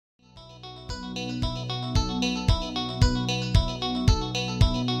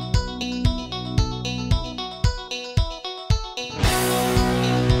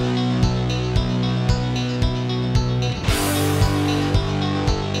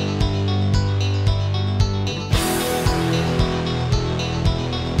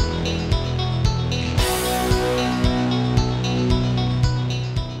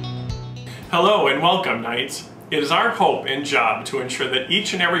and welcome, Knights. It is our hope and job to ensure that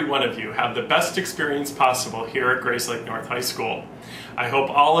each and every one of you have the best experience possible here at Grayslake North High School. I hope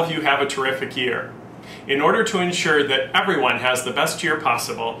all of you have a terrific year. In order to ensure that everyone has the best year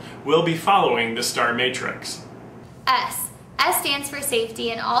possible, we'll be following the STAR matrix. S. S stands for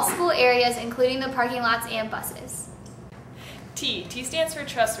safety in all school areas, including the parking lots and buses. T. T stands for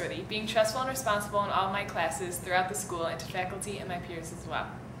trustworthy, being trustful and responsible in all of my classes throughout the school and to faculty and my peers as well.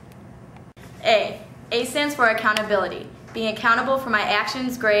 A. A stands for accountability, being accountable for my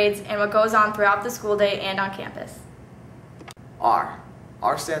actions, grades, and what goes on throughout the school day and on campus. R.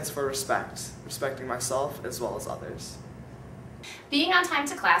 R stands for respect, respecting myself as well as others. Being on time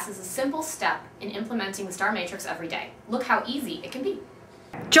to class is a simple step in implementing the STAR matrix every day. Look how easy it can be.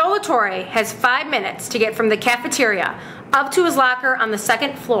 Joe Latore has 5 minutes to get from the cafeteria up to his locker on the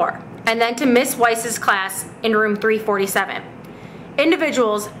 2nd floor and then to Miss Weiss's class in room 347.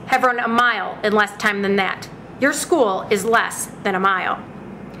 Individuals have run a mile in less time than that. Your school is less than a mile.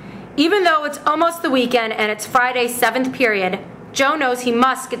 Even though it's almost the weekend and it's Friday's 7th period, Joe knows he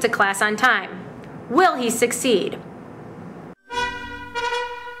must get to class on time. Will he succeed?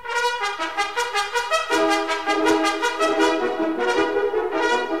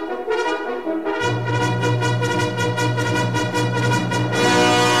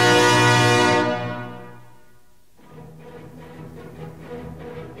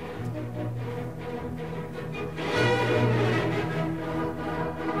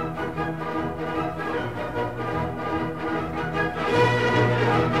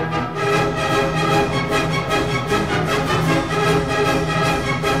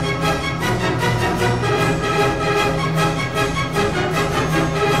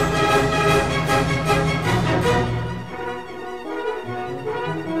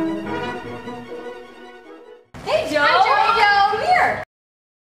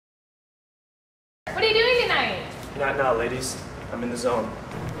 What are you doing tonight? Not now, ladies. I'm in the zone.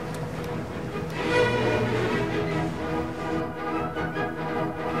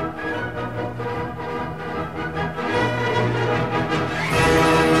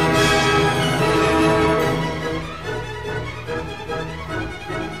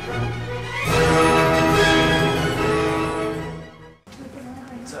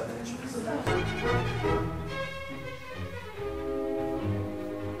 What's up, man?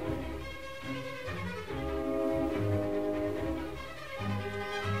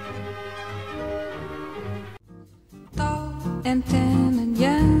 And tan and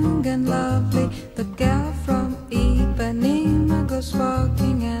young and lovely, the girl from Ipanema goes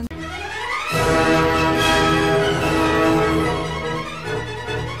walking and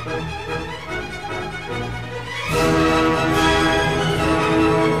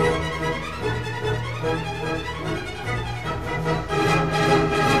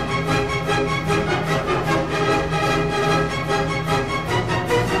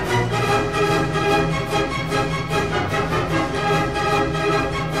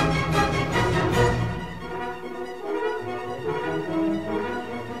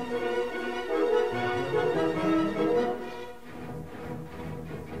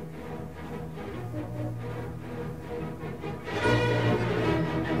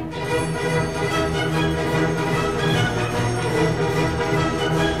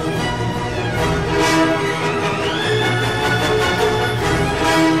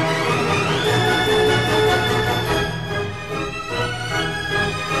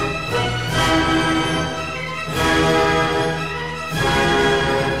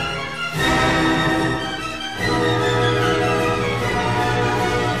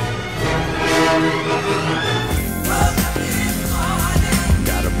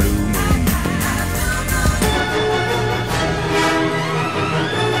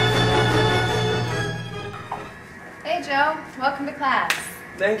Hey Joe, welcome to class.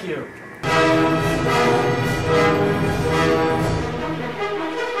 Thank you.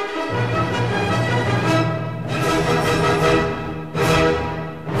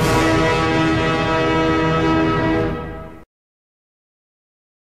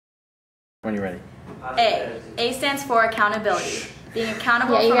 When you're ready. A. A stands for accountability, being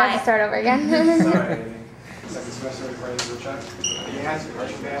accountable Yeah, you for have my... to start over again. Sorry. Second semester, ready to check. You have to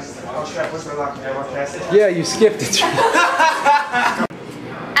rush fast. I'll check what's my lock. Yeah, you skipped it.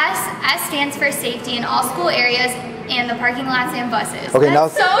 S stands for safety in all school areas and the parking lots and buses. Okay,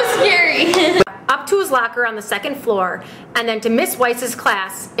 That's so scary. Up to his locker on the 2nd floor and then to Miss Weiss's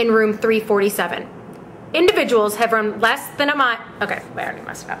class in room 347. Individuals have run less than a mile. Okay, I already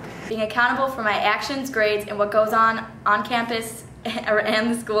messed it up. Being accountable for my actions, grades, and what goes on campus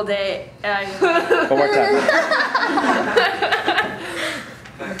and the school day. One more time.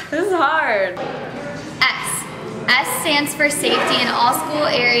 This is hard. stands for safety in all school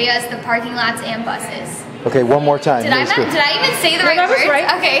areas, the parking lots, and buses. Okay, one more time. Did I even say the right that was words? right.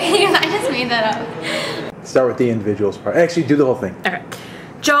 Okay, I just made that up. Start with the individuals part. Actually, do the whole thing. Okay.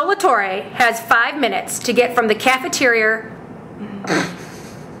 Joe Latore has 5 minutes to get from the cafeteria.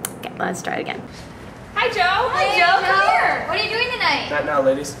 Okay, let's try it again. Hi, Joe. Hey, Joe, come here. What are you doing tonight? Not now,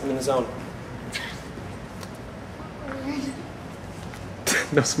 ladies. I'm in the zone.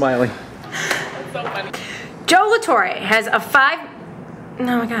 No smiling. That's so funny. Joe Latore has a 5. Oh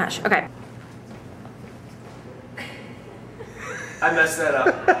my gosh. Okay. I messed that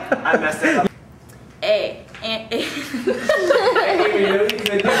up. A. Hey, Amy, you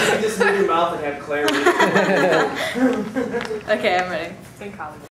just move your mouth and have clarity. Okay, I'm ready. In college.